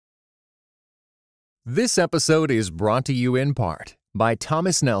This episode is brought to you in part by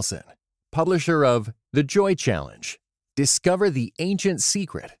Thomas Nelson, publisher of The Joy Challenge. Discover the ancient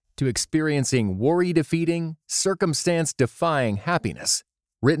secret to experiencing worry-defeating, circumstance-defying happiness.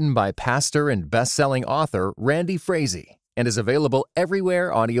 Written by pastor and best-selling author Randy Frazee and is available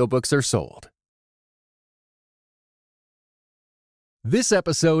everywhere audiobooks are sold. This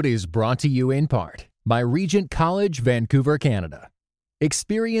episode is brought to you in part by Regent College, Vancouver, Canada.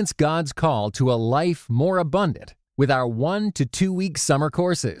 Experience God's call to a life more abundant with our 1 to 2 week summer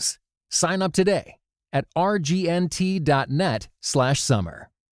courses. Sign up today at rgnt.net/summer.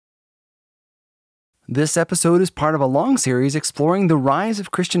 This episode is part of a long series exploring the rise of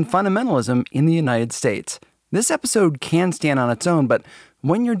Christian fundamentalism in the United States. This episode can stand on its own, but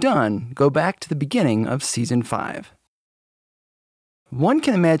when you're done, go back to the beginning of Season 5. One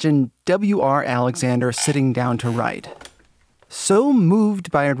can imagine W.R. Alexander sitting down to write, so moved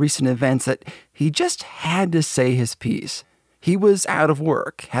by recent events that he just had to say his piece. He was out of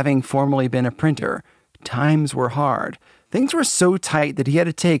work, having formerly been a printer. Times were hard. Things were so tight that he had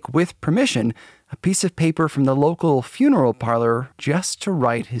to take, with permission, a piece of paper from the local funeral parlor just to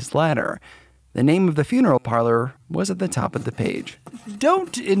write his letter. The name of the funeral parlor was at the top of the page.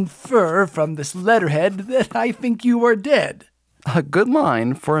 Don't infer from this letterhead that I think you are dead. A good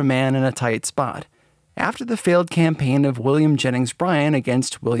line for a man in a tight spot. After the failed campaign of William Jennings Bryan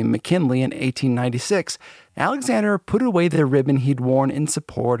against William McKinley in 1896, Alexander put away the ribbon he'd worn in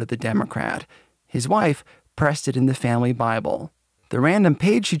support of the Democrat. His wife pressed it in the family Bible. The random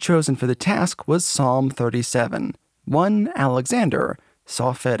page she'd chosen for the task was Psalm 37. One Alexander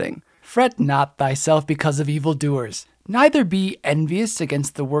saw fitting. Fret not thyself because of evildoers, neither be envious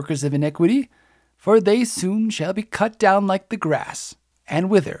against the workers of iniquity, for they soon shall be cut down like the grass, and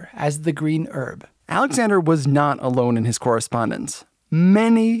wither as the green herb. Alexander was not alone in his correspondence.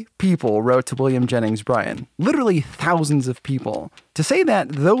 Many people wrote to William Jennings Bryan, literally thousands of people, to say that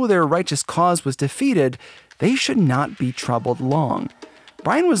though their righteous cause was defeated, they should not be troubled long.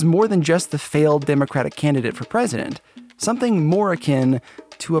 Bryan was more than just the failed Democratic candidate for president, something more akin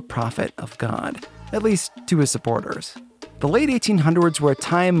to a prophet of God, at least to his supporters. The late 1800s were a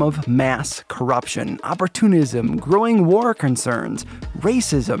time of mass corruption, opportunism, growing war concerns,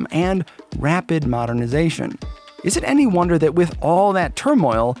 racism, and rapid modernization. Is it any wonder that with all that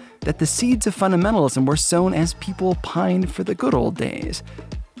turmoil, that the seeds of fundamentalism were sown as people pined for the good old days?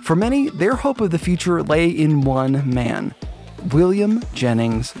 For many, their hope of the future lay in one man, William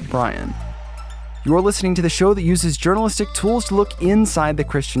Jennings Bryan. You're listening to the show that uses journalistic tools to look inside the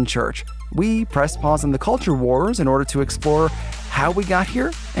Christian church. We press pause on the culture wars in order to explore how we got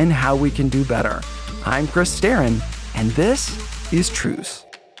here and how we can do better. I'm Chris Staron, and this is Truce.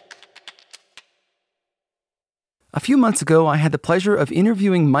 A few months ago, I had the pleasure of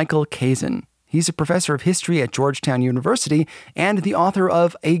interviewing Michael Kazin. He's a professor of history at Georgetown University and the author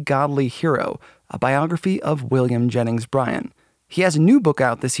of A Godly Hero, a biography of William Jennings Bryan. He has a new book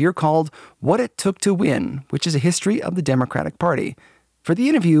out this year called What It Took to Win, which is a history of the Democratic Party. For the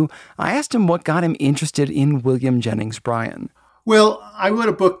interview, I asked him what got him interested in William Jennings Bryan. Well, I wrote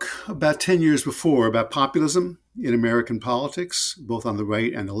a book about 10 years before about populism in American politics, both on the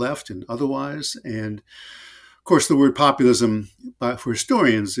right and the left and otherwise. And of course, the word populism for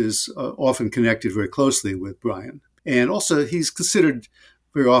historians is often connected very closely with Bryan. And also, he's considered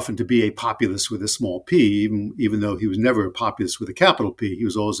very often to be a populist with a small p, even though he was never a populist with a capital P. He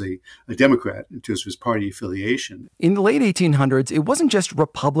was always a Democrat in terms of his party affiliation. In the late 1800s, it wasn't just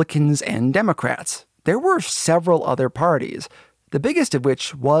Republicans and Democrats. There were several other parties, the biggest of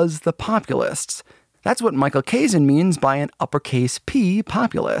which was the populists. That's what Michael Kazin means by an uppercase P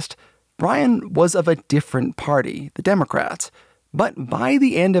populist. Bryan was of a different party, the Democrats. But by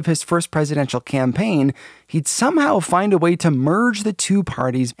the end of his first presidential campaign, he'd somehow find a way to merge the two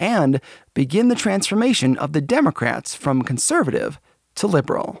parties and begin the transformation of the Democrats from conservative to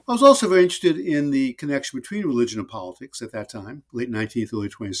liberal. I was also very interested in the connection between religion and politics at that time, late 19th, early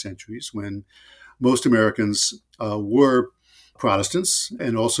 20th centuries, when most Americans were Protestants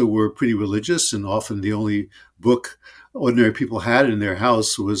and also were pretty religious, and often the only book ordinary people had in their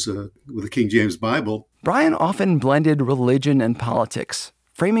house was the King James Bible. Bryan often blended religion and politics,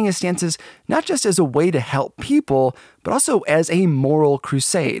 framing his stances not just as a way to help people, but also as a moral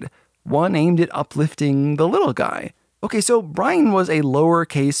crusade, one aimed at uplifting the little guy. Okay, so Bryan was a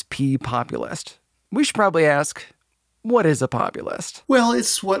lowercase p populist. We should probably ask, what is a populist? Well,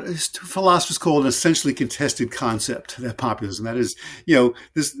 it's what philosophers call an essentially contested concept, that populism. That is,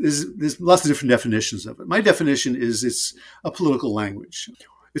 there's lots of different definitions of it. My definition is it's a political language.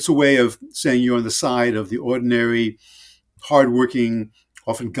 It's a way of saying you're on the side of the ordinary, hardworking,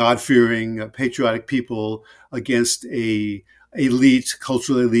 often God-fearing, patriotic people against a elite,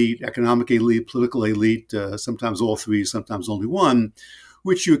 cultural elite, economic elite, political elite, sometimes all three, sometimes only one,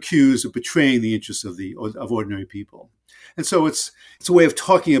 which you accuse of betraying the interests of ordinary people. And so it's a way of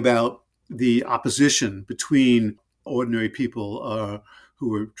talking about the opposition between ordinary people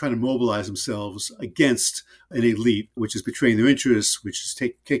who are trying to mobilize themselves against an elite, which is betraying their interests, which is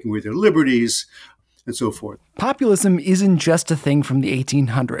taking away their liberties, and so forth. Populism isn't just a thing from the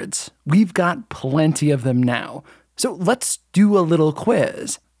 1800s. We've got plenty of them now. So let's do a little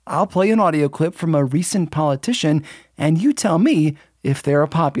quiz. I'll play an audio clip from a recent politician, and you tell me if they're a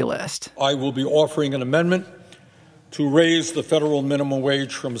populist. I will be offering an amendment to raise the federal minimum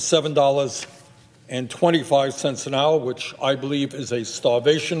wage from $7.25 an hour, which I believe is a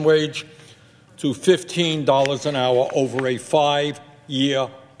starvation wage, to $15 an hour over a 5-year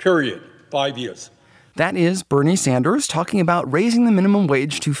period. 5 years. That is Bernie Sanders talking about raising the minimum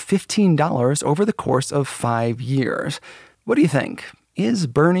wage to $15 over the course of 5 years. What do you think? Is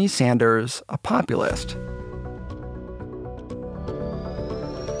Bernie Sanders a populist?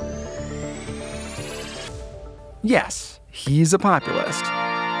 Yes, he's a populist.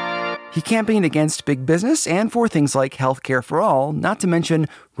 He campaigned against big business and for things like healthcare for all, not to mention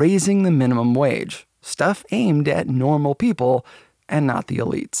raising the minimum wage, stuff aimed at normal people and not the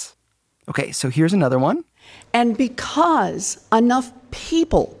elites. Okay, so here's another one. And because enough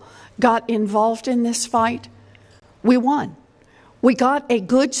people got involved in this fight, we won. We got a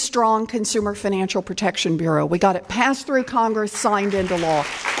good, strong Consumer Financial Protection Bureau. We got it passed through Congress, signed into law.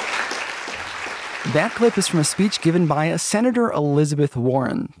 That clip is from a speech given by Senator Elizabeth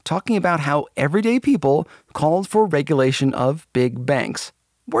Warren, talking about how everyday people called for regulation of big banks.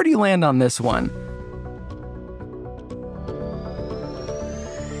 Where do you land on this one?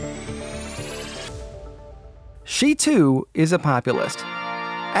 She, too, is a populist.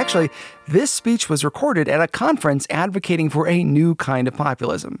 Actually, this speech was recorded at a conference advocating for a new kind of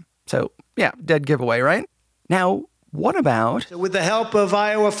populism. So, yeah, dead giveaway, right? Now, what about... With the help of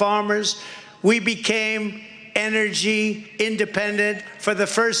Iowa farmers, we became energy independent for the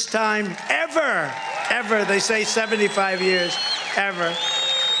first time ever. They say 75 years, ever.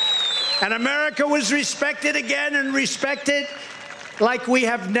 And America was respected again, and respected like we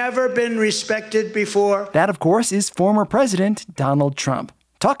have never been respected before. That, of course, is former President Donald Trump,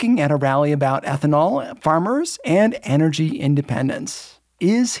 talking at a rally about ethanol, farmers, and energy independence.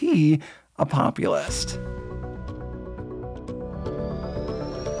 Is he a populist?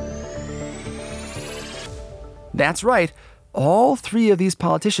 That's right. All three of these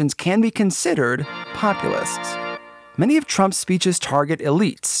politicians can be considered populists. Many of Trump's speeches target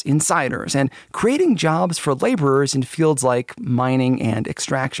elites, insiders, and creating jobs for laborers in fields like mining and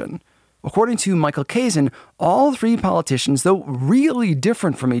extraction. According to Michael Kazin, all three politicians, though really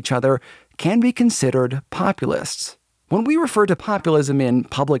different from each other, can be considered populists. When we refer to populism in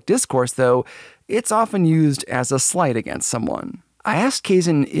public discourse, though, it's often used as a slight against someone. I asked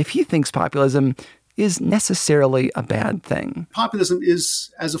Kazin if he thinks populism is necessarily a bad thing. Populism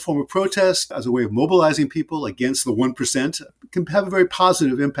is, as a form of protest, as a way of mobilizing people against the 1%, can have a very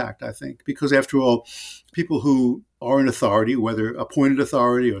positive impact, I think, because after all, people who are in authority, whether appointed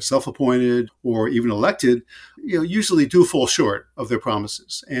authority or self-appointed or even elected, usually do fall short of their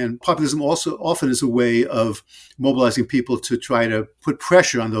promises. And populism also often is a way of mobilizing people to try to put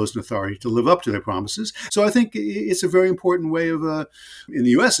pressure on those in authority to live up to their promises. So I think it's a very important way of, in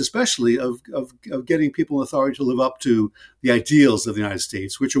the U.S. especially, of getting people in authority to live up to the ideals of the United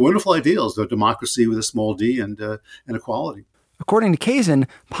States, which are wonderful ideals, though democracy with a small d and equality. According to Kazin,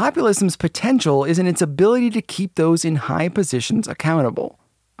 populism's potential is in its ability to keep those in high positions accountable.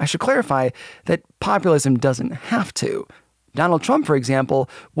 I should clarify that populism doesn't have to. Donald Trump, for example,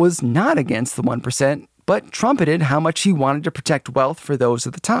 was not against the 1%, but trumpeted how much he wanted to protect wealth for those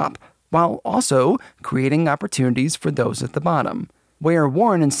at the top, while also creating opportunities for those at the bottom, where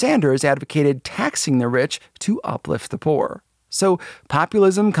Warren and Sanders advocated taxing the rich to uplift the poor. So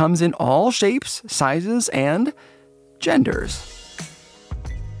populism comes in all shapes, sizes, and genders.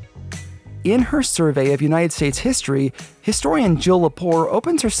 In her survey of United States history, historian Jill Lepore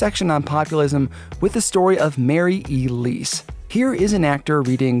opens her section on populism with the story of Mary E. Lease. Here is an actor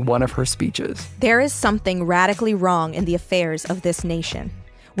reading one of her speeches. There is something radically wrong in the affairs of this nation.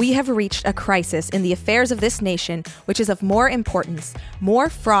 We have reached a crisis in the affairs of this nation which is of more importance, more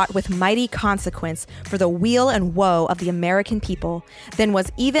fraught with mighty consequence for the weal and woe of the American people than was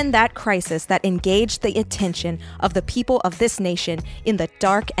even that crisis that engaged the attention of the people of this nation in the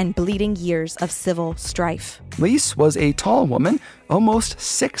dark and bleeding years of civil strife. Lease was a tall woman, almost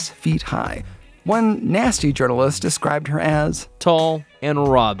 6 feet high. One nasty journalist described her as tall and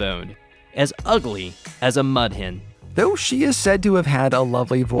raw-boned, as ugly as a mud hen. Though she is said to have had a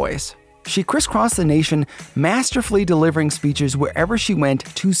lovely voice, she crisscrossed the nation, masterfully delivering speeches wherever she went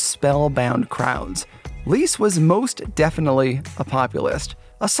to spellbound crowds. Lise was most definitely a populist,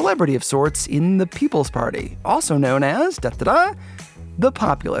 a celebrity of sorts in the People's Party, also known as, the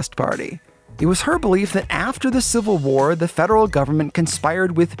Populist Party. It was her belief that after the Civil War, the federal government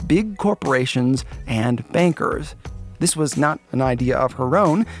conspired with big corporations and bankers. This was not an idea of her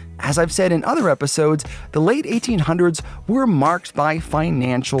own. As I've said in other episodes, the late 1800s were marked by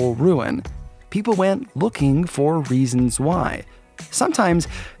financial ruin. People went looking for reasons why. Sometimes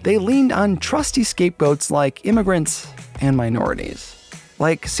they leaned on trusty scapegoats like immigrants and minorities.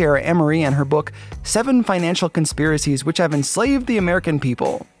 Like Sarah Emery and her book, 7 Financial Conspiracies Which Have Enslaved the American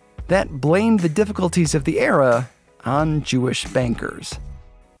People, that blamed the difficulties of the era on Jewish bankers.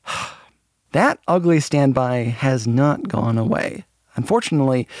 That ugly standby has not gone away.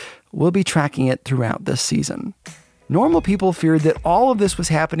 Unfortunately, we'll be tracking it throughout this season. Normal people feared that all of this was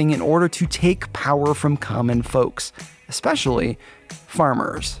happening in order to take power from common folks, especially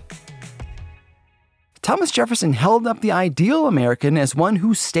farmers. Thomas Jefferson held up the ideal American as one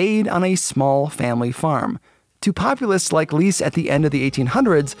who stayed on a small family farm. To populists like Lise at the end of the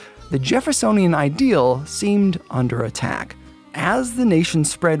 1800s, the Jeffersonian ideal seemed under attack. As the nation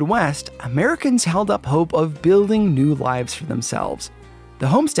spread west, Americans held up hope of building new lives for themselves. The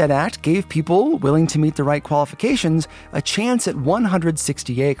Homestead Act gave people willing to meet the right qualifications a chance at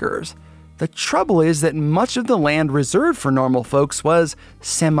 160 acres. The trouble is that much of the land reserved for normal folks was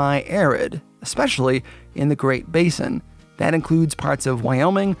semi-arid, especially in the Great Basin. That includes parts of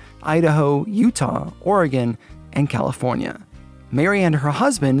Wyoming, Idaho, Utah, Oregon, and California. Mary and her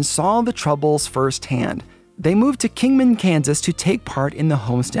husband saw the troubles firsthand. They moved to Kingman, Kansas to take part in the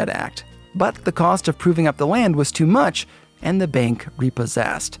Homestead Act. But the cost of proving up the land was too much, and the bank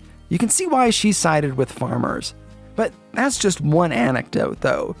repossessed. You can see why she sided with farmers. But that's just one anecdote,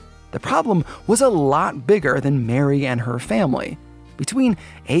 though. The problem was a lot bigger than Mary and her family. Between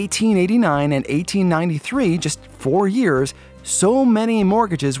 1889 and 1893, just 4 years, so many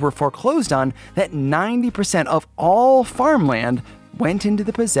mortgages were foreclosed on that 90% of all farmland went into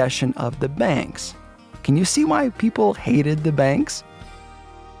the possession of the banks. Can you see why people hated the banks?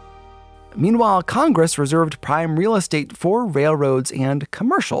 Meanwhile, Congress reserved prime real estate for railroads and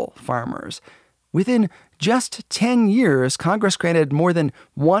commercial farmers. Within just 10 years, Congress granted more than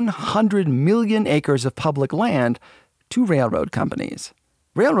 100 million acres of public land to railroad companies.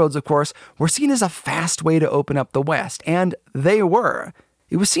 Railroads, of course, were seen as a fast way to open up the West, and they were.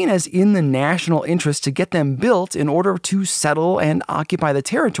 It was seen as in the national interest to get them built in order to settle and occupy the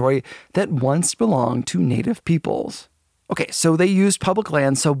territory that once belonged to native peoples. Okay, so they used public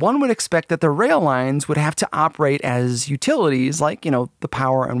land, so one would expect that the rail lines would have to operate as utilities like, the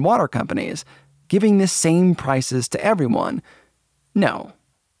power and water companies, giving the same prices to everyone. No.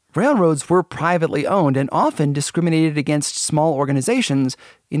 Railroads were privately owned and often discriminated against small organizations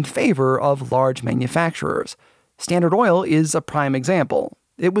in favor of large manufacturers. Standard Oil is a prime example.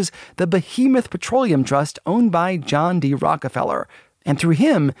 It was the Behemoth Petroleum Trust owned by John D. Rockefeller, and through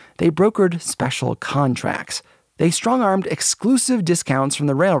him, they brokered special contracts. They strong-armed exclusive discounts from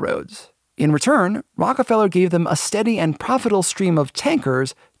the railroads. In return, Rockefeller gave them a steady and profitable stream of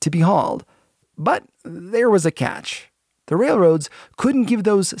tankers to be hauled. But there was a catch. The railroads couldn't give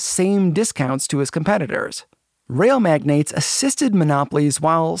those same discounts to his competitors. Rail magnates assisted monopolies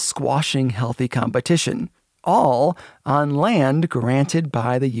while squashing healthy competition, all on land granted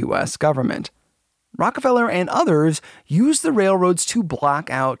by the U.S. government. Rockefeller and others used the railroads to block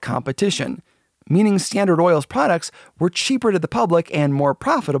out competition, meaning Standard Oil's products were cheaper to the public and more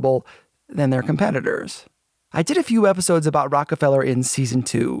profitable than their competitors. I did a few episodes about Rockefeller in Season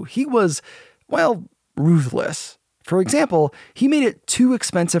 2. He was, ruthless. For example, he made it too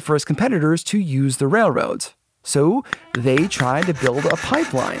expensive for his competitors to use the railroads. So they tried to build a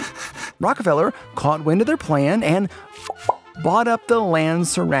pipeline. Rockefeller caught wind of their plan and bought up the land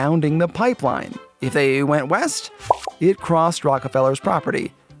surrounding the pipeline. If they went west, it crossed Rockefeller's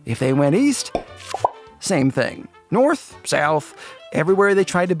property. If they went east, same thing. North, south, everywhere they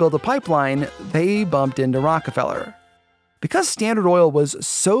tried to build a pipeline, they bumped into Rockefeller. Because Standard Oil was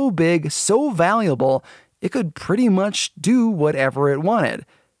so big, so valuable, it could pretty much do whatever it wanted,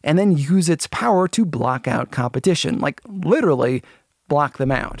 and then use its power to block out competition, like literally block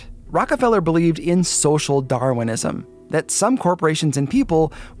them out. Rockefeller believed in social Darwinism, that some corporations and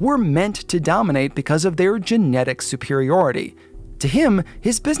people were meant to dominate because of their genetic superiority. To him,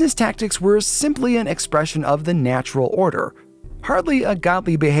 his business tactics were simply an expression of the natural order. Hardly a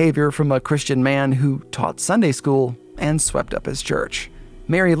godly behavior from a Christian man who taught Sunday school and swept up his church.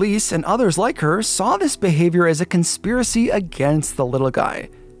 Mary Lease and others like her saw this behavior as a conspiracy against the little guy.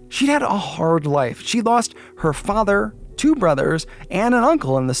 She'd had a hard life. She lost her father, 2 brothers, and an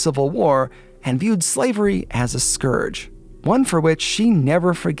uncle in the Civil War, and viewed slavery as a scourge, one for which she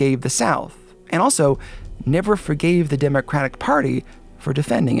never forgave the South, and also never forgave the Democratic Party for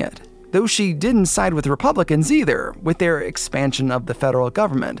defending it. Though she didn't side with Republicans either, with their expansion of the federal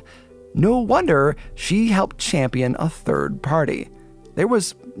government. No wonder she helped champion a third party. There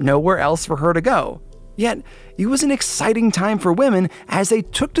was nowhere else for her to go. Yet, it was an exciting time for women as they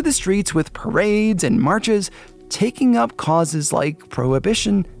took to the streets with parades and marches, taking up causes like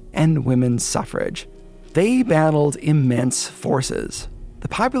prohibition and women's suffrage. They battled immense forces. The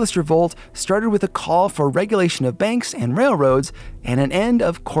populist revolt started with a call for regulation of banks and railroads and an end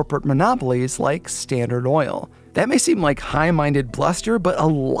of corporate monopolies like Standard Oil. That may seem like high-minded bluster, but a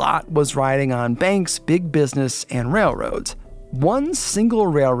lot was riding on banks, big business, and railroads. One single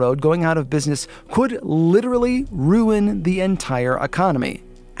railroad going out of business could literally ruin the entire economy,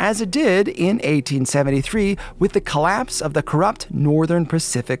 as it did in 1873 with the collapse of the corrupt Northern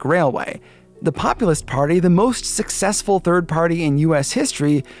Pacific Railway. The Populist Party, the most successful third party in U.S.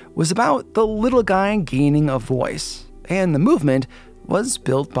 history, was about the little guy gaining a voice, and the movement was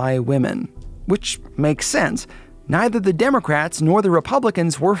built by women. Which makes sense. Neither the Democrats nor the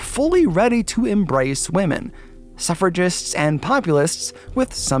Republicans were fully ready to embrace women. Suffragists and populists,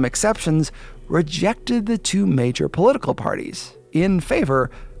 with some exceptions, rejected the 2 major political parties in favor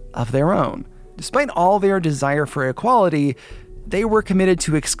of their own. Despite all their desire for equality, they were committed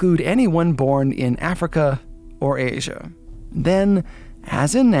to exclude anyone born in Africa or Asia. Then,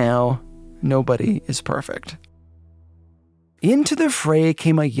 as in now, nobody is perfect. Into the fray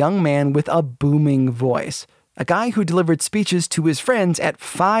came a young man with a booming voice, a guy who delivered speeches to his friends at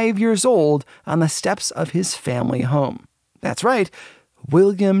 5 years old on the steps of his family home. That's right,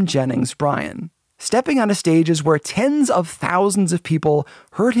 William Jennings Bryan. Stepping onto stages where tens of thousands of people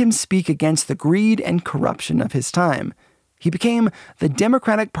heard him speak against the greed and corruption of his time. He became the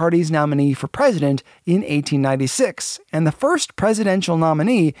Democratic Party's nominee for president in 1896 and the first presidential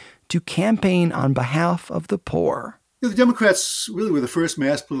nominee to campaign on behalf of the poor. The Democrats really were the first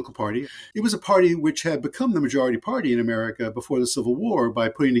mass political party. It was a party which had become the majority party in America before the Civil War by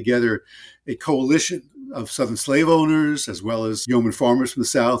putting together a coalition of Southern slave owners, as well as yeoman farmers from the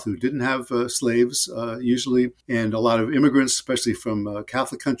South who didn't have slaves usually, and a lot of immigrants, especially from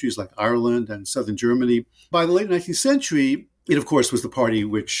Catholic countries like Ireland and Southern Germany. By the late 19th century, it, of course, was the party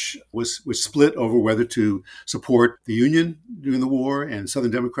which was split over whether to support the Union during the war, and Southern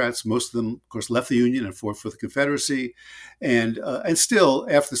Democrats, most of them, of course, left the Union and fought for the Confederacy. And still,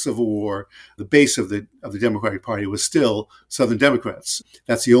 after the Civil War, the base of the Democratic Party was still Southern Democrats.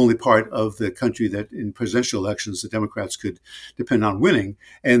 That's the only part of the country that, in presidential elections, the Democrats could depend on winning,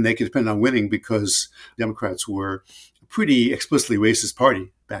 and they could depend on winning because Democrats were a pretty explicitly racist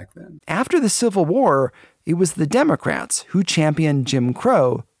party back then. After the Civil War, it was the Democrats who championed Jim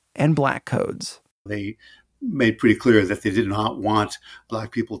Crow and black codes. They made pretty clear that they did not want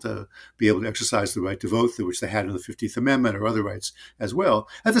black people to be able to exercise the right to vote, which they had in the 15th Amendment or other rights as well.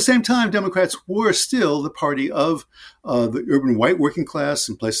 At the same time, Democrats were still the party of the urban white working class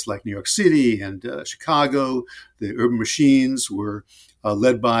in places like New York City and Chicago. The urban machines were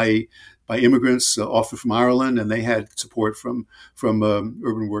led by immigrants, often from Ireland, and they had support from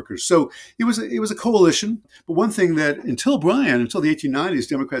urban workers. So it was a coalition. But one thing that until the 1890s,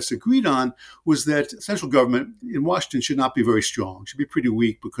 Democrats agreed on was that central government in Washington should not be very strong, should be pretty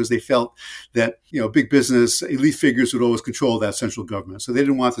weak, because they felt that big business, elite figures would always control that central government. So they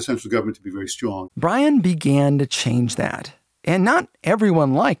didn't want the central government to be very strong. Bryan began to change that, and not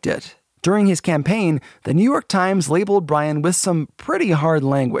everyone liked it. During his campaign, the New York Times labeled Bryan with some pretty hard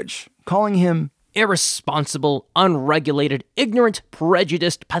language, calling him irresponsible, unregulated, ignorant,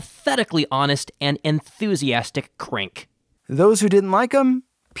 prejudiced, pathetically honest, and enthusiastic crank. Those who didn't like him,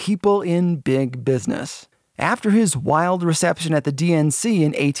 people in big business. After his wild reception at the DNC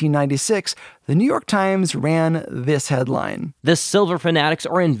in 1896, the New York Times ran this headline: "The silver fanatics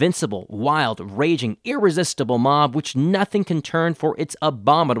are invincible, wild, raging, irresistible mob which nothing can turn for its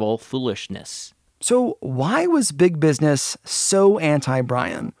abominable foolishness." So why was big business so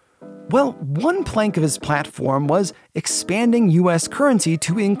anti-Bryan? Well, one plank of his platform was expanding U.S. currency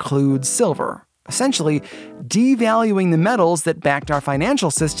to include silver, essentially devaluing the metals that backed our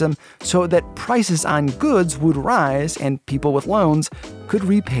financial system so that prices on goods would rise and people with loans could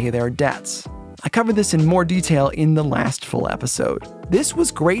repay their debts. I covered this in more detail in the last full episode. This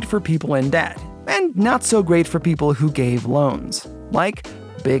was great for people in debt, and and not so great for people who gave loans, like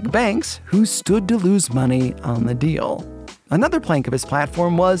big banks who stood to lose money on the deal. Another plank of his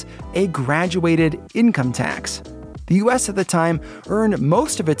platform was a graduated income tax. The US at the time earned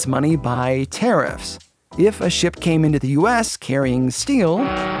most of its money by tariffs. If a ship came into the US carrying steel,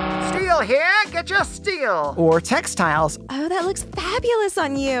 "Steel here, get your steel!" or textiles, Oh, that looks fabulous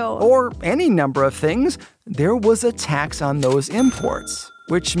on you. or any number of things, there was a tax on those imports,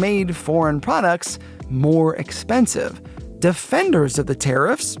 which made foreign products more expensive. Defenders of the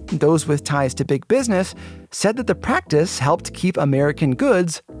tariffs, those with ties to big business, said that the practice helped keep American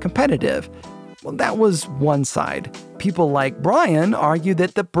goods competitive. Well, that was one side. People like Bryan argued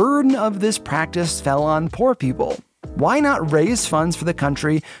that the burden of this practice fell on poor people. Why not raise funds for the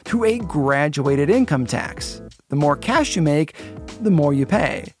country through a graduated income tax? The more cash you make, the more you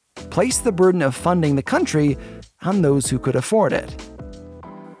pay. Place the burden of funding the country on those who could afford it.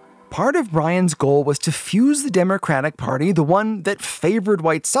 Part of Bryan's goal was to fuse the Democratic Party, the one that favored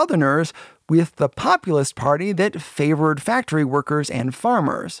white Southerners, with the Populist Party that favored factory workers and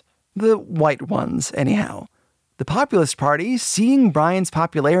farmers. The white ones, anyhow. The Populist Party, seeing Bryan's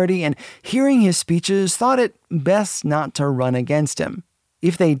popularity and hearing his speeches, thought it best not to run against him.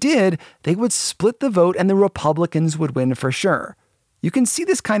 If they did, they would split the vote and the Republicans would win for sure. You can see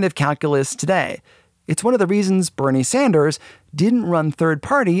this kind of calculus today. It's one of the reasons Bernie Sanders didn't run third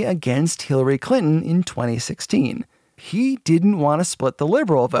party against Hillary Clinton in 2016. He didn't want to split the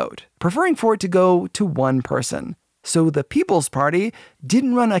liberal vote, preferring for it to go to one person. So the People's Party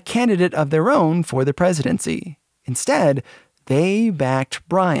didn't run a candidate of their own for the presidency. Instead, they backed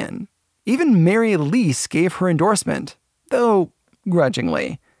Bryan. Even Mary Lease gave her endorsement, though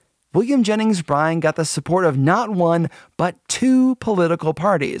grudgingly. William Jennings Bryan got the support of not one, but two political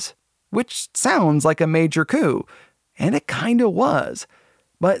parties, which sounds like a major coup, and it kinda was.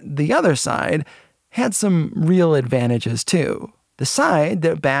 But the other side had some real advantages too. The side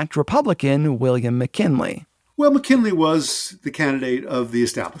that backed Republican William McKinley. Well, McKinley was the candidate of the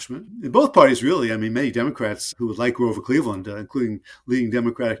establishment. In both parties, really. I mean, many Democrats who would like Grover Cleveland, including leading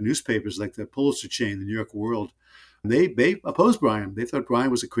Democratic newspapers like the Pulitzer chain, the New York World, they opposed Bryan. They thought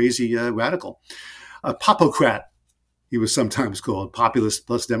Bryan was a crazy radical. A popocrat, he was sometimes called, populist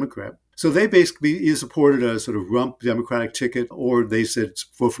plus Democrat. So they basically either supported a sort of rump Democratic ticket, or they said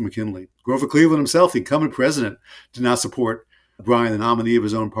vote for McKinley. Grover Cleveland himself, the incumbent president, did not support Bryan, the nominee of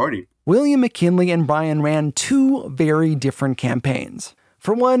his own party. William McKinley and Bryan ran two very different campaigns.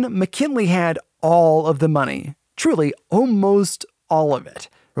 For one, McKinley had all of the money, truly almost all of it.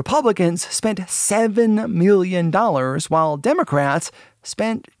 Republicans spent $7 million, while Democrats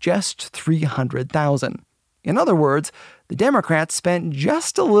spent just $300,000. In other words, the Democrats spent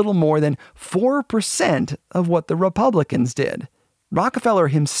just a little more than 4% of what the Republicans did. Rockefeller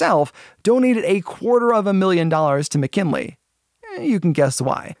himself donated $250,000 to McKinley. You can guess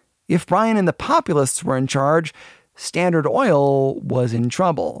why. If Bryan and the Populists were in charge, Standard Oil was in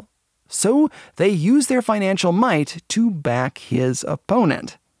trouble. So they used their financial might to back his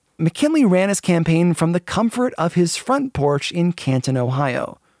opponent. McKinley ran his campaign from the comfort of his front porch in Canton,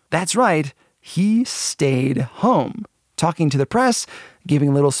 Ohio. That's right, he stayed home, talking to the press,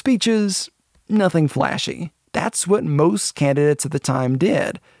 giving little speeches, nothing flashy. That's what most candidates at the time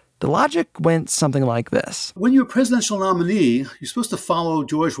did. The logic went something like this. When you're a presidential nominee, you're supposed to follow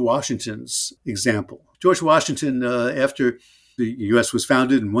George Washington's example. George Washington, after the U.S. was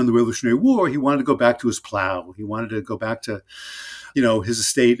founded and won the Revolutionary War, he wanted to go back to his plow. He wanted to go back to, his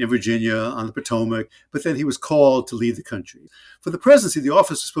estate in Virginia on the Potomac, but then he was called to lead the country. For the presidency, the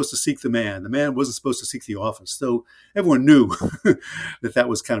office was supposed to seek the man. The man wasn't supposed to seek the office, though everyone knew that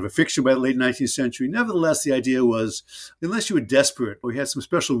was kind of a fiction by the late 19th century. Nevertheless, the idea was, unless you were desperate or you had some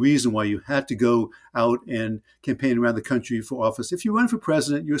special reason why you had to go out and campaign around the country for office, if you run for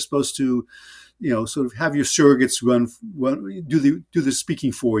president, you're supposed to sort of have your surrogates do the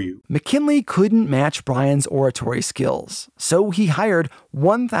speaking for you. McKinley couldn't match Bryan's oratory skills, so he hired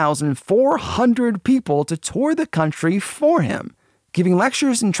 1,400 people to tour the country for him, giving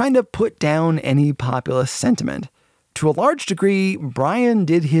lectures and trying to put down any populist sentiment. To a large degree, Bryan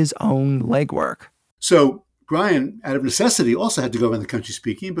did his own legwork. So Bryan, out of necessity, also had to go around the country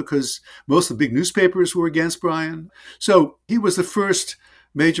speaking because most of the big newspapers were against Bryan. So he was the first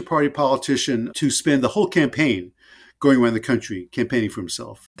major party politician to spend the whole campaign going around the country campaigning for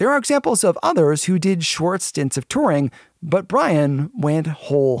himself. There are examples of others who did short stints of touring, but Bryan went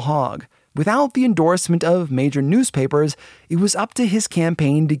whole hog. Without the endorsement of major newspapers, it was up to his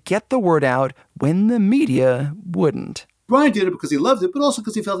campaign to get the word out when the media wouldn't. Bryan did it because he loved it, but also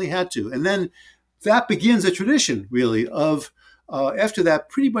because he felt he had to. And then that begins a tradition, really, of After that,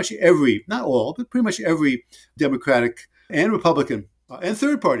 pretty much every, not all, but pretty much every Democratic and Republican and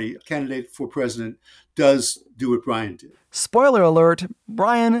third-party candidate for president does do what Bryan did. Spoiler alert,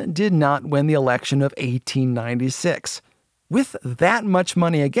 Bryan did not win the election of 1896. With that much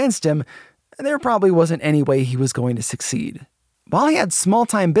money against him, there probably wasn't any way he was going to succeed. While he had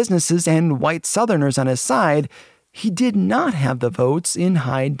small-time businesses and white Southerners on his side, he did not have the votes in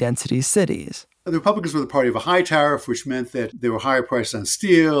high-density cities. The Republicans were the party of a high tariff, which meant that there were higher prices on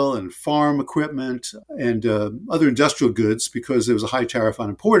steel and farm equipment and other industrial goods because there was a high tariff on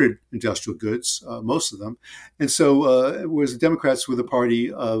imported industrial goods, most of them. And so whereas the Democrats were the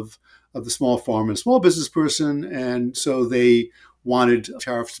party of the small farmer and small business person, and so they wanted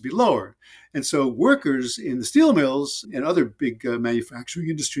tariffs to be lower. And so workers in the steel mills and other big manufacturing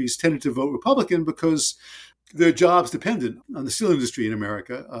industries tended to vote Republican because their jobs depended on the steel industry in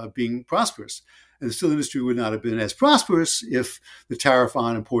America being prosperous. And the steel industry would not have been as prosperous if the tariff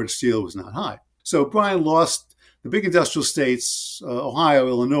on imported steel was not high. So Bryan lost the big industrial states, Ohio,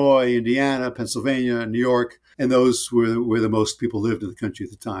 Illinois, Indiana, Pennsylvania, New York, and those were where the most people lived in the country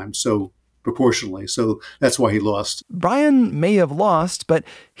at the time. So proportionally. So that's why he lost. Bryan may have lost, but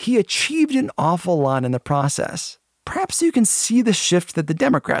he achieved an awful lot in the process. Perhaps you can see the shift that the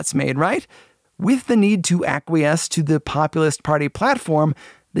Democrats made, right? With the need to acquiesce to the Populist Party platform,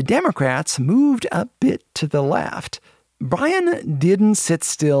 the Democrats moved a bit to the left. Bryan didn't sit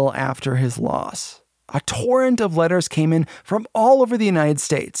still after his loss. A torrent of letters came in from all over the United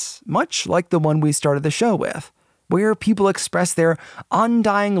States, much like the one we started the show with, where people expressed their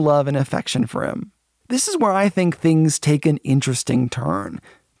undying love and affection for him. This is where I think things take an interesting turn.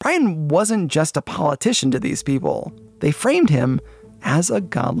 Bryan wasn't just a politician to these people. They framed him as a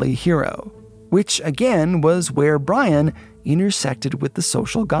godly hero, which again was where Bryan intersected with the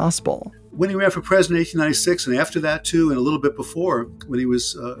social gospel. When he ran for president in 1896, and after that too, and a little bit before, when he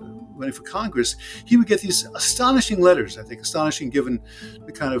was running for Congress, he would get these astonishing letters, I think, astonishing given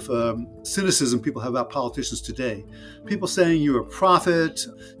the kind of cynicism people have about politicians today. People saying you're a prophet,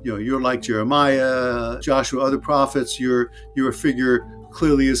 you're like Jeremiah, Joshua, other prophets, you're a figure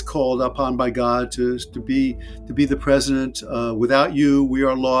clearly is called upon by God to be the president. Without you, we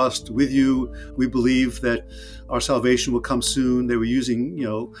are lost. With you, we believe that our salvation will come soon. They were using,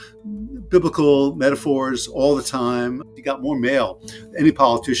 biblical metaphors all the time. He got more mail than any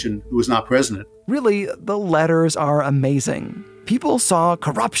politician who was not president. Really, the letters are amazing. People saw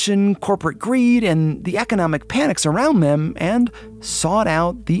corruption, corporate greed, and the economic panics around them and sought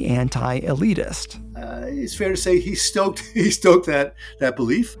out the anti-elitist. It's fair to say he stoked that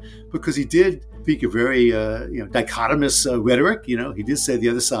belief because he did speak a very dichotomous rhetoric. He did say the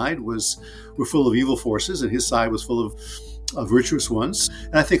other side were full of evil forces and his side was full of virtuous ones.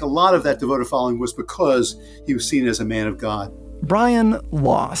 And I think a lot of that devoted following was because he was seen as a man of God. Bryan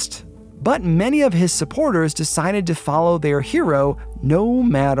lost, but many of his supporters decided to follow their hero no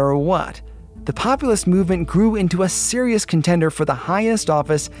matter what. The populist movement grew into a serious contender for the highest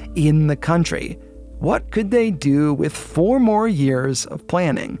office in the country. What could they do with 4 more years of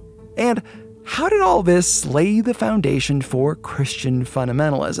planning? And how did all this lay the foundation for Christian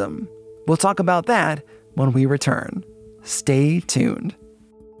fundamentalism? We'll talk about that when we return. Stay tuned.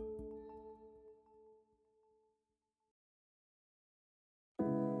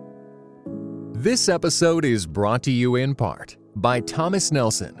 This episode is brought to you in part by Thomas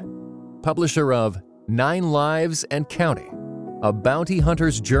Nelson, publisher of 9 Lives and Counting, A Bounty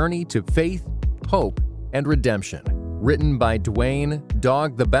Hunter's Journey to Faith, Hope, and Redemption, written by Dwayne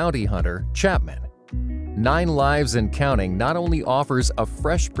 "Dog the Bounty Hunter" Chapman. 9 Lives and Counting not only offers a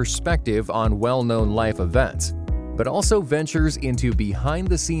fresh perspective on well-known life events, but also ventures into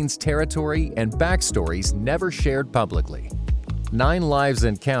behind-the-scenes territory and backstories never shared publicly. 9 Lives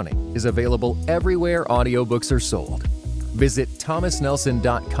and Counting is available everywhere audiobooks are sold. Visit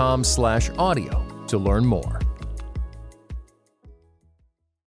thomasnelson.com/audio to learn more.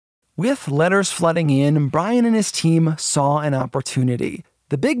 With letters flooding in, Bryan and his team saw an opportunity.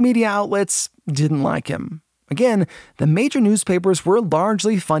 The big media outlets didn't like him. Again, the major newspapers were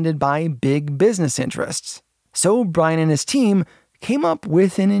largely funded by big business interests. So Bryan and his team came up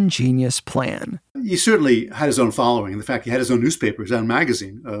with an ingenious plan. He certainly had his own following. In fact, he had his own newspaper, his own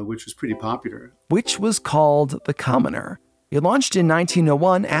magazine, which was pretty popular. Which was called The Commoner. It launched in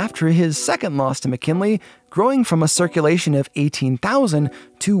 1901 after his second loss to McKinley, growing from a circulation of 18,000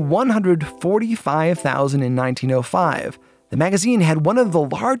 to 145,000 in 1905. The magazine had one of the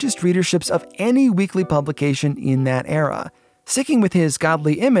largest readerships of any weekly publication in that era. Sticking with his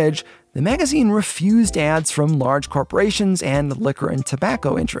godly image, the magazine refused ads from large corporations and liquor and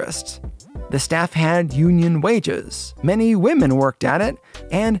tobacco interests. The staff had union wages, many women worked at it,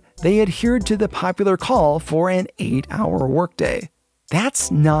 and they adhered to the popular call for an 8-hour workday.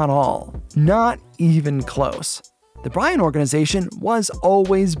 That's not all. Not even close. The Bryan Organization was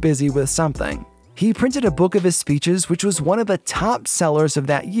always busy with something. He printed a book of his speeches, which was one of the top sellers of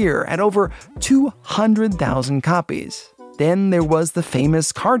that year at over 200,000 copies. Then there was the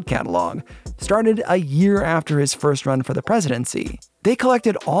famous card catalog, started a year after his first run for the presidency. They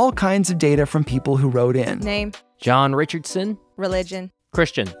collected all kinds of data from people who wrote in. Name. John Richardson. Religion.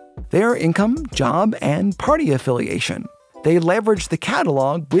 Christian. Their income, job, and party affiliation. They leveraged the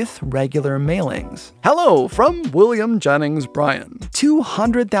catalog with regular mailings. Hello from William Jennings Bryan.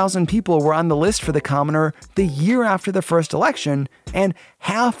 200,000 people were on the list for the commoner the year after the first election, and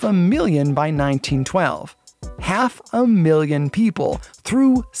 500,000 by 1912. 500,000 people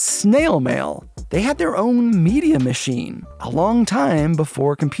through snail mail. They had their own media machine, a long time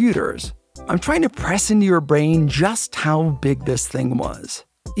before computers. I'm trying to press into your brain just how big this thing was.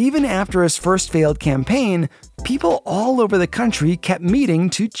 Even after his first failed campaign, people all over the country kept meeting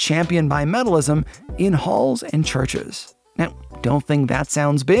to champion bimetallism in halls and churches. Now, don't think that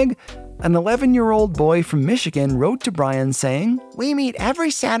sounds big? An 11-year-old boy from Michigan wrote to Bryan saying, "We meet every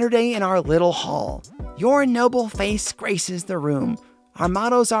Saturday in our little hall. Your noble face graces the room. Our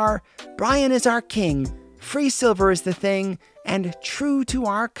mottos are, Bryan is our king, free silver is the thing, and true to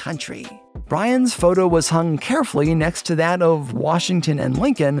our country." Bryan's photo was hung carefully next to that of Washington and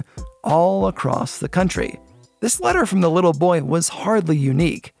Lincoln all across the country. This letter from the little boy was hardly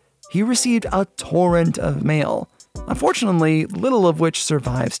unique. He received a torrent of mail. Unfortunately, little of which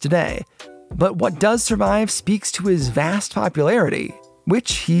survives today. But what does survive speaks to his vast popularity,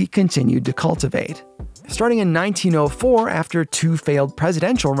 which he continued to cultivate. Starting in 1904, after 2 failed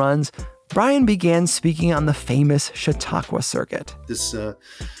presidential runs, Bryan began speaking on the famous Chautauqua Circuit. This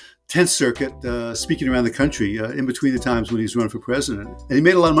 10th Circuit, speaking around the country in between the times when he was running for president. And he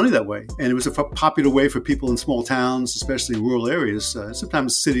made a lot of money that way. And it was a popular way for people in small towns, especially in rural areas,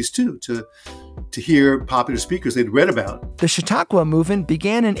 sometimes cities too, to hear popular speakers they'd read about. The Chautauqua movement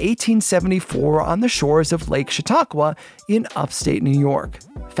began in 1874 on the shores of Lake Chautauqua in upstate New York.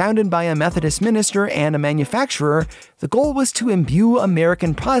 Founded by a Methodist minister and a manufacturer, the goal was to imbue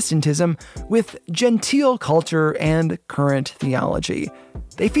American Protestantism with genteel culture and current theology.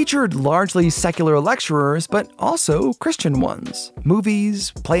 They featured largely secular lecturers, but also Christian ones,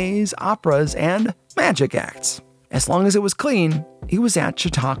 movies, plays, operas, and magic acts. As long as it was clean, he was at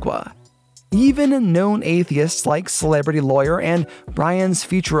Chautauqua. Even known atheists like celebrity lawyer and Bryan's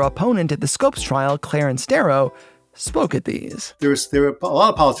future opponent at the Scopes trial, Clarence Darrow, spoke at these. There were a lot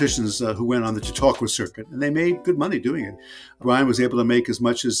of politicians who went on the Chautauqua Circuit, and they made good money doing it. Bryan was able to make as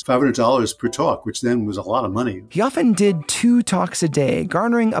much as $500 per talk, which then was a lot of money. He often did 2 talks a day,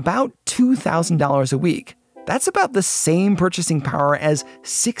 garnering about $2,000 a week. That's about the same purchasing power as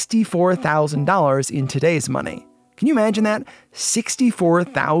 $64,000 in today's money. Can you imagine that?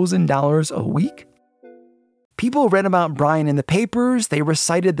 $64,000 a week? People read about Bryan in the papers, they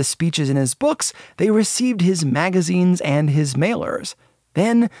recited the speeches in his books, they received his magazines and his mailers.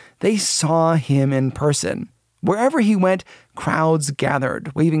 Then they saw him in person. Wherever he went, crowds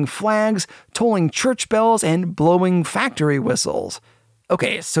gathered, waving flags, tolling church bells, and blowing factory whistles.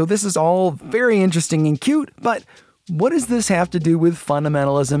 Okay, so this is all very interesting and cute, but what does this have to do with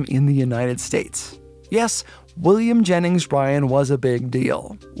fundamentalism in the United States? Yes, William Jennings Bryan was a big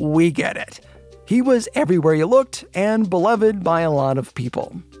deal. We get it. He was everywhere you looked and beloved by a lot of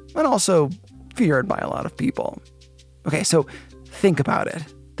people, and also feared by a lot of people. Okay, so think about it.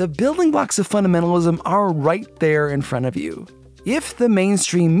 The building blocks of fundamentalism are right there in front of you. If the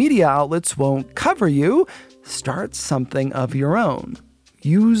mainstream media outlets won't cover you, start something of your own.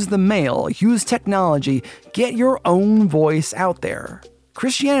 Use the mail, use technology, get your own voice out there.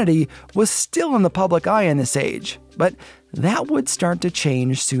 Christianity was still in the public eye in this age, but that would start to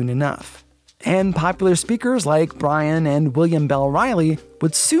change soon enough. And popular speakers like Bryan and William Bell Riley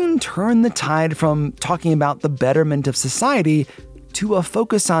would soon turn the tide from talking about the betterment of society to a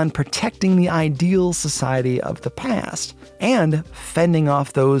focus on protecting the ideal society of the past and fending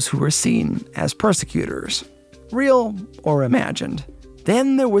off those who were seen as persecutors, real or imagined.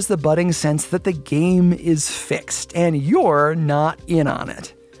 Then there was the budding sense that the game is fixed and you're not in on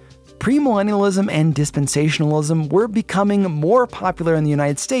it. Premillennialism and dispensationalism were becoming more popular in the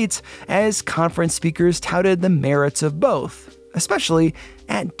United States as conference speakers touted the merits of both, especially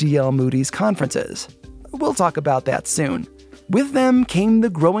at D.L. Moody's conferences. We'll talk about that soon. With them came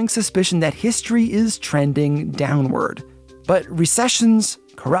the growing suspicion that history is trending downward. But recessions,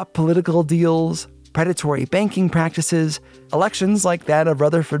 corrupt political deals, predatory banking practices, elections like that of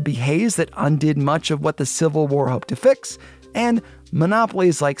Rutherford B. Hayes that undid much of what the Civil War hoped to fix, and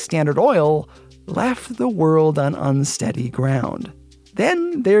monopolies like Standard Oil left the world on unsteady ground.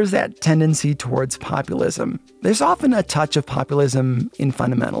 Then there's that tendency towards populism. There's often a touch of populism in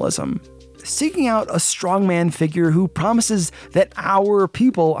fundamentalism. Seeking out a strongman figure who promises that our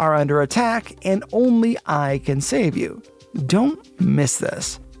people are under attack and only I can save you. Don't miss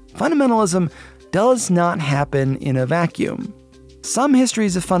this. Fundamentalism does not happen in a vacuum. Some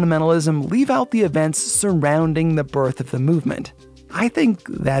histories of fundamentalism leave out the events surrounding the birth of the movement. I think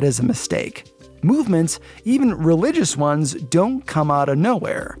that is a mistake. Movements, even religious ones, don't come out of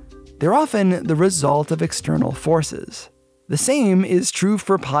nowhere. They're often the result of external forces. The same is true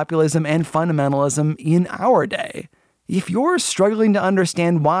for populism and fundamentalism in our day. If you're struggling to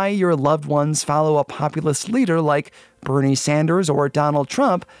understand why your loved ones follow a populist leader like Bernie Sanders or Donald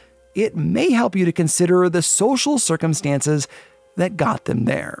Trump, it may help you to consider the social circumstances that got them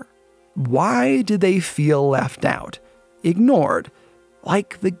there. Why did they feel left out, ignored,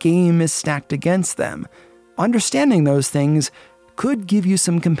 like the game is stacked against them? Understanding those things could give you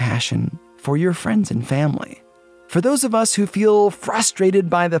some compassion for your friends and family. For those of us who feel frustrated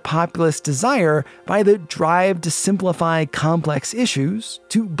by the populist desire, by the drive to simplify complex issues,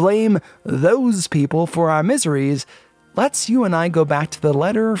 to blame those people for our miseries, let's you and I go back to the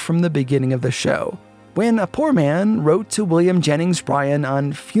letter from the beginning of the show, when a poor man wrote to William Jennings Bryan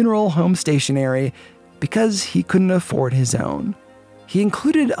on funeral home stationery because he couldn't afford his own. He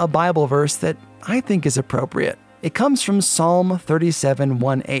included a Bible verse that I think is appropriate. It comes from Psalm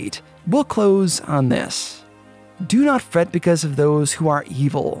 37:1-8. We'll close on this. Do not fret because of those who are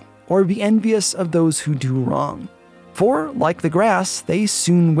evil, or be envious of those who do wrong. For, like the grass, they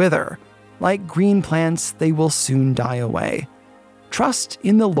soon wither. Like green plants, they will soon die away. Trust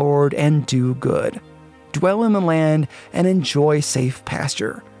in the Lord and do good. Dwell in the land and enjoy safe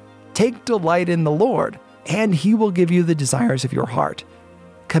pasture. Take delight in the Lord, and He will give you the desires of your heart.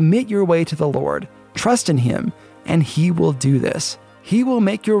 Commit your way to the Lord. Trust in Him, and He will do this. He will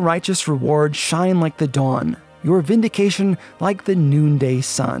make your righteous reward shine like the dawn, your vindication like the noonday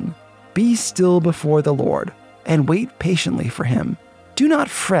sun. Be still before the Lord, and wait patiently for Him. Do not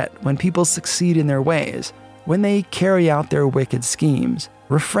fret when people succeed in their ways, when they carry out their wicked schemes.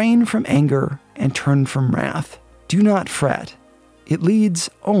 Refrain from anger and turn from wrath. Do not fret. It leads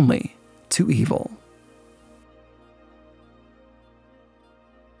only to evil.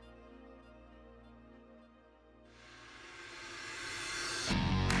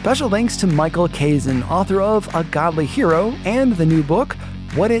 Special thanks to Michael Kazin, author of A Godly Hero and the new book,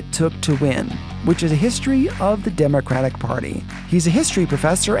 What It Took to Win, which is a history of the Democratic Party. He's a history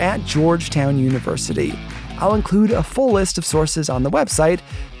professor at Georgetown University. I'll include a full list of sources on the website,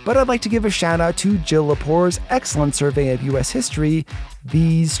 but I'd like to give a shout out to Jill Lepore's excellent survey of U.S. history,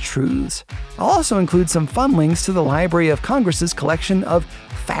 These Truths. I'll also include some fun links to the Library of Congress's collection of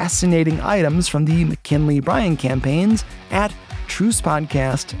fascinating items from the McKinley-Bryan campaigns at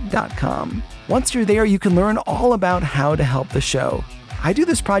trucepodcast.com. Once you're there, you can learn all about how to help the show. I do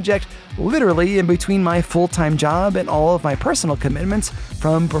this project literally in between my full-time job and all of my personal commitments,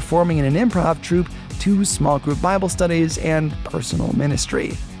 from performing in an improv troupe to small group Bible studies and personal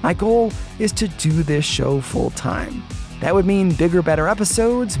ministry. My goal is to do this show full-time. That would mean bigger, better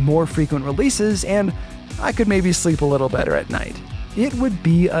episodes, more frequent releases, and I could maybe sleep a little better at night. It would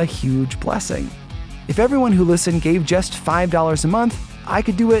be a huge blessing. If everyone who listened gave just $5 a month, I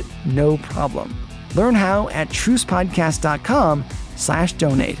could do it no problem. Learn how at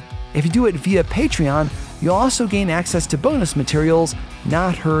trucepodcast.com/donate. If you do it via Patreon, you'll also gain access to bonus materials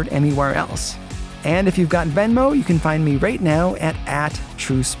not heard anywhere else. And if you've got Venmo, you can find me right now at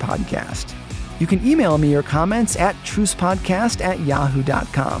 @trucepodcast. You can email me your comments at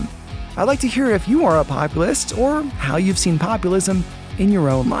trucepodcast@yahoo.com. I'd like to hear if you are a populist or how you've seen populism in your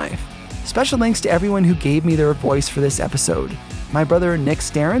own life. Special thanks to everyone who gave me their voice for this episode. My brother Nick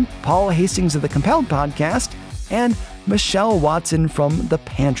Starron, Paul Hastings of the Compelled Podcast, and Michelle Watson from the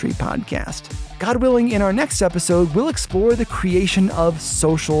Pantry Podcast. God willing, in our next episode, we'll explore the creation of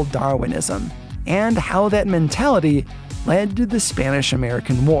social Darwinism and how that mentality led to the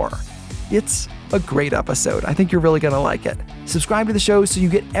Spanish-American War. It's a great episode. I think you're really going to like it. Subscribe to the show so you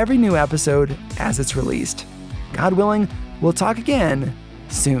get every new episode as it's released. God willing, we'll talk again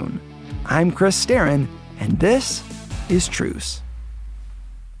soon. I'm Chris Starron, and this is Truce.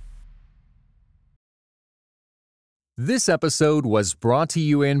 This episode was brought to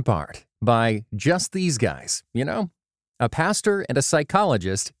you in part by Just These Guys. You know, a pastor and a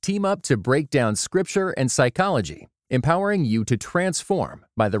psychologist team up to break down scripture and psychology, empowering you to transform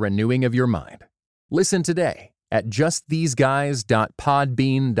by the renewing of your mind. Listen today at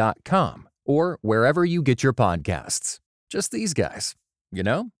justtheseguys.podbean.com or wherever you get your podcasts. Just these guys, you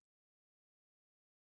know?